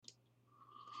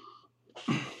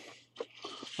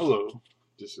Hello,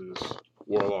 this is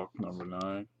Warlock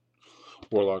 9,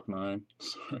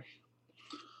 sorry,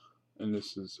 and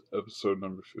this is episode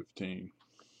number 15.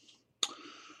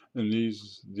 And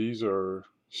these are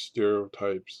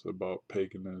stereotypes about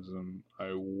paganism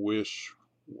I wish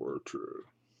were true.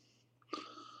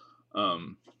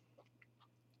 Um,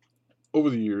 Over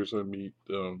the years, I meet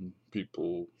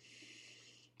people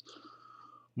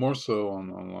more so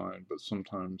online, but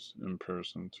sometimes in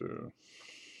person too.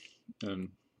 And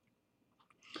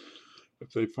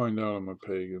if they find out I'm a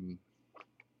pagan,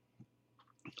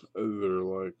 they're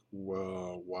like,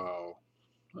 wow.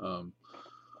 Um,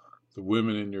 the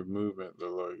women in your movement, they're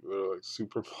like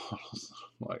supermodels.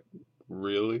 I'm like,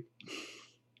 really?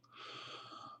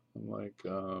 I'm like,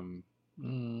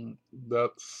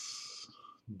 that's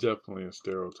definitely a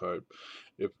stereotype.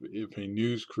 If a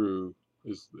news crew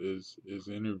is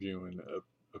interviewing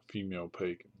a female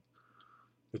pagan,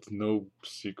 it's no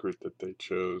secret that they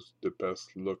chose the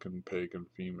best looking pagan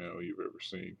female you've ever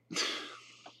seen.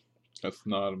 That's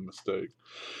not a mistake.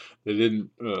 They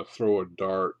didn't throw a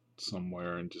dart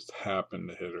somewhere and just happen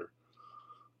to hit her.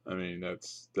 I mean,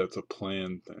 that's a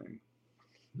planned thing.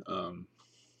 Um,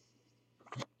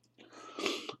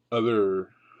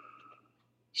 Other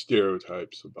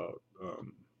stereotypes about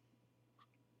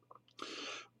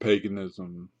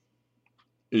paganism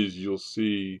is you'll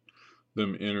see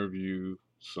them interview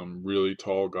some really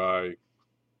tall guy,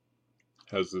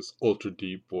 has this ultra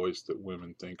deep voice that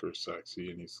women think are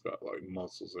sexy, and he's got like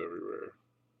muscles everywhere.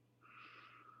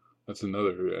 That's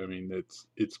another. I mean,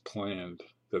 it's planned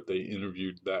that they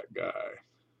interviewed that guy.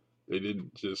 They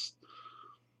didn't just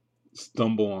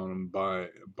stumble on him by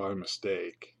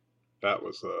mistake. That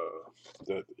was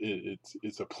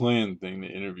it's a planned thing to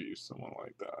interview someone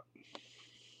like that.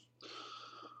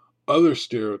 Other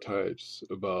stereotypes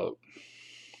about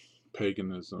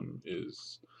paganism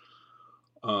is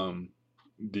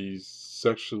these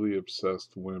sexually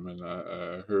obsessed women.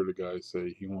 I heard a guy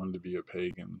say he wanted to be a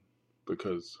pagan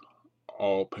because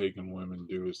all pagan women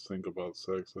do is think about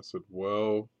sex. I said,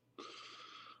 well,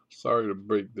 sorry to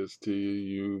break this to you.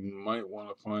 You might want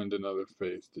to find another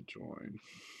faith to join.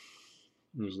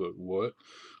 He was like, what?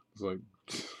 I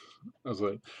was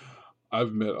like,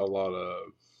 I've met a lot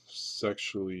of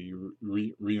sexually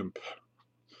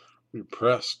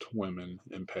repressed women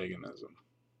in paganism.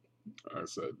 I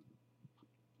said,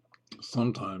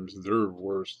 sometimes they're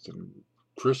worse than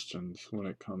Christians when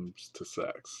it comes to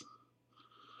sex.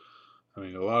 I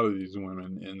mean, a lot of these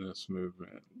women in this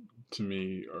movement, to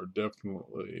me, are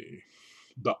definitely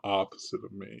the opposite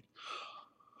of me.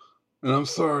 And I'm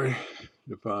sorry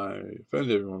if I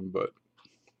offend everyone, but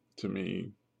to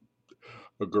me,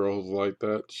 a girl who's like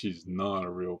that, she's not a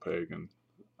real pagan.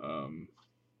 Um,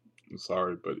 I'm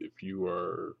sorry, but if you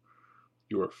are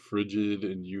frigid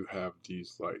and you have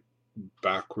these like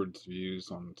backwards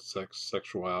views on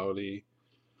sexuality.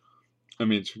 I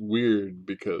mean, it's weird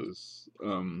because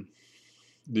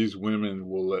these women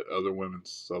will let other women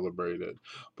celebrate it,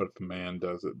 but if a man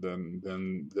does it, then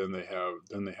they have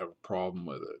a problem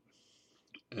with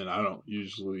it. And I don't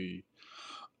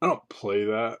play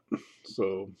that,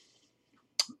 so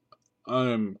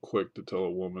I'm quick to tell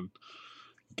a woman,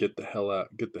 get the hell out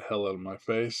of my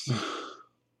face.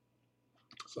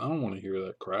 So I don't want to hear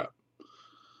that crap.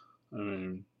 I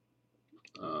mean,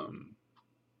 um,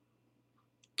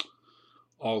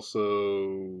 also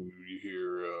you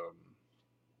hear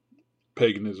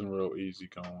paganism real easy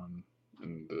going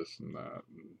and this and that.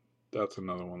 And that's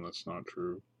another one that's not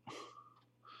true.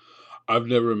 I've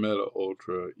never met an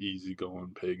ultra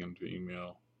easygoing pagan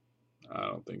female. I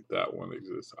don't think that one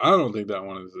exists. I don't think that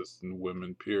one exists in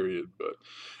women, period, but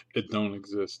it don't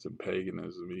exist in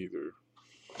paganism either.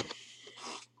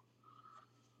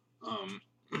 Um,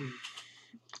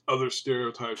 Other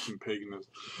stereotypes in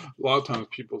paganism. A lot of times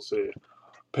people say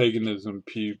paganism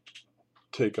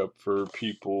take up for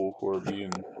people who are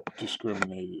being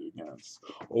discriminated against.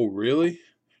 Oh, really?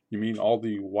 You mean all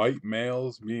the white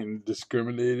males being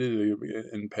discriminated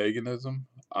in paganism?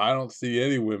 I don't see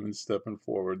any women stepping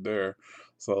forward there.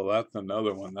 So that's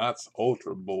another one. That's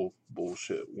ultra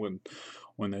bullshit when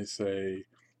they say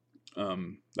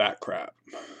that crap.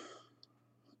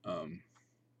 Um,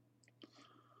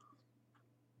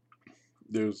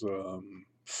 there's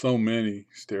so many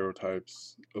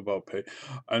stereotypes about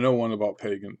I know one about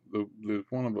pagan. There's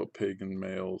one about pagan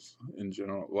males in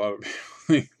general. A lot of people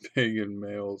think pagan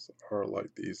males are like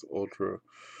these ultra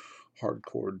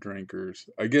hardcore drinkers.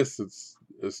 I guess it's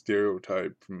a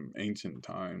stereotype from ancient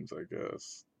times. I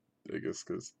guess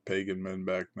because pagan men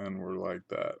back then were like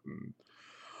that, and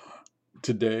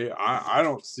today I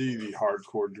don't see the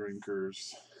hardcore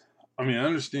drinkers. I mean, I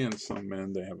understand some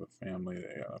men, they have a family,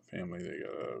 they got a family they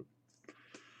gotta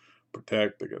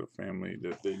protect, they got a family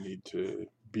that they need to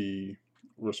be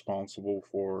responsible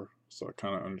for. So I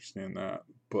kind of understand that,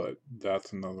 but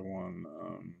that's another one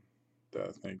that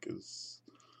I think is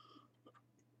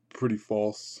pretty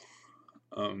false.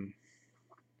 Um,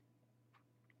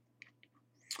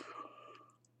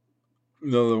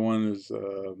 Another one is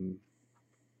that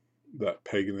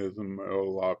paganism, a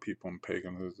lot of people in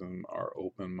paganism are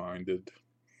open minded.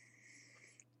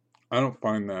 I don't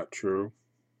find that true.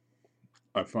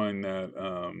 I find that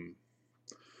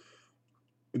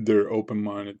they're open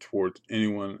minded towards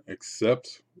anyone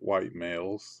except white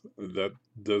males. That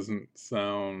doesn't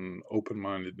sound open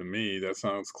minded to me. That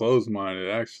sounds closed minded.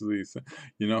 Actually,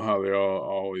 you know how they all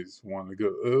always want to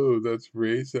go, oh, that's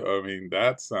racist. I mean,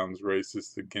 that sounds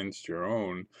racist against your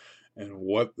own. And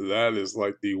what that is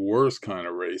like the worst kind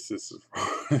of racist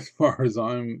as far as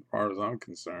I'm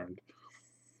concerned.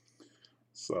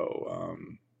 So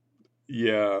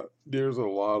yeah, there's a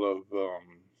lot of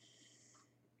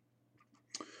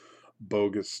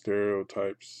bogus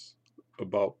stereotypes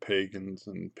about pagans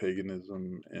and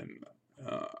paganism, and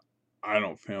uh, I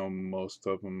don't feel most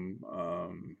of them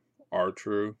are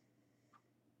true.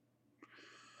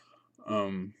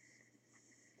 Um,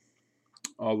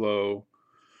 Although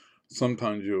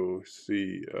sometimes you'll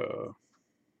see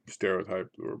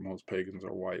stereotypes where most pagans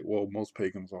are white. Well, most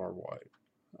pagans are white.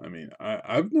 I mean,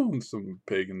 I've known some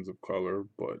pagans of color,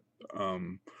 but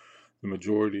um, the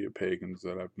majority of pagans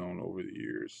that I've known over the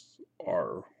years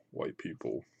are white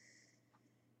people.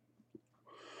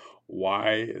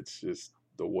 Why? It's just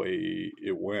the way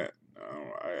it went.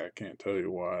 I can't tell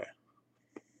you why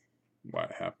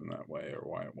it happened that way or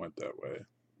why it went that way.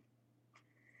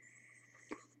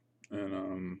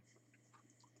 And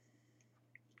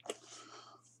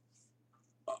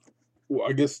well,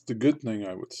 I guess the good thing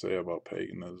I would say about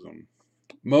paganism,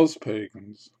 most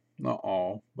pagans, not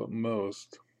all, but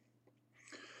most,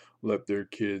 let their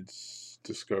kids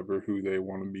discover who they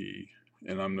want to be,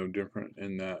 and I'm no different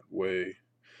in that way.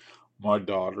 My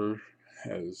daughter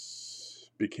has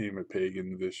became a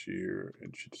pagan this year,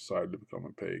 and she decided to become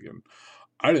a pagan.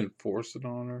 I didn't force it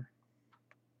on her.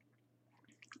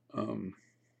 Um,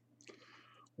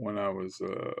 when I was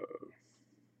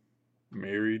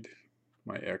married,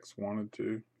 my ex wanted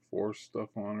to force stuff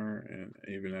on her, and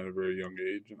even at a very young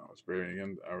age, and I was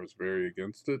very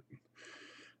against it.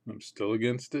 I'm still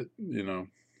against it. You know,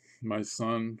 my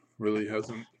son really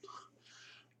hasn't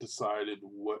decided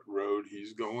what road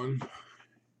he's going,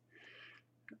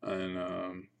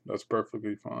 and that's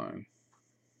perfectly fine.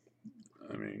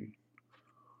 I mean,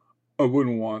 I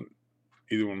wouldn't want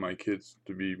either one of my kids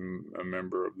to be a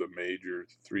member of the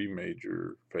three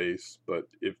major faiths, but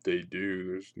if they do,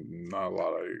 there's not a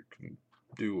lot I can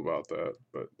do about that.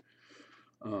 But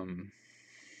um,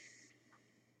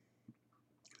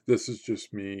 this is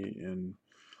just me, and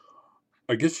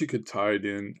I guess you could tie it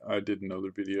in. I did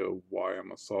another video why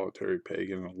I'm a solitary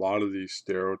pagan. A lot of these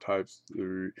stereotypes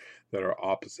that are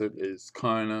opposite is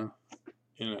kind of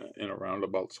in a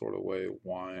roundabout sort of way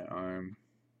why I'm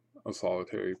a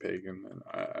solitary pagan, and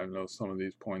I know some of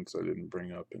these points I didn't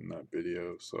bring up in that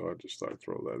video, so I just thought I'd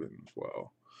throw that in as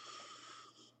well.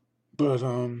 But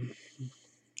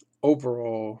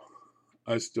overall,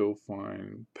 I still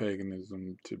find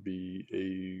paganism to be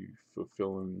a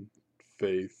fulfilling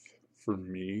faith for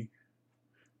me.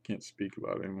 Can't speak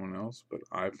about anyone else, but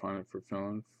I find it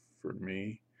fulfilling for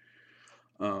me.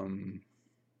 Um,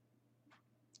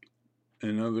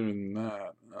 and other than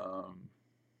that,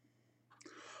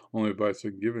 only advice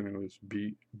I've given him is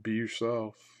be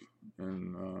yourself,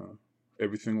 and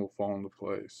everything will fall into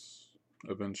place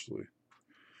eventually.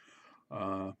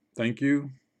 Thank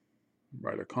you.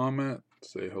 Write a comment,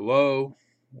 say hello,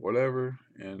 whatever,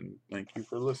 and thank you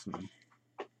for listening.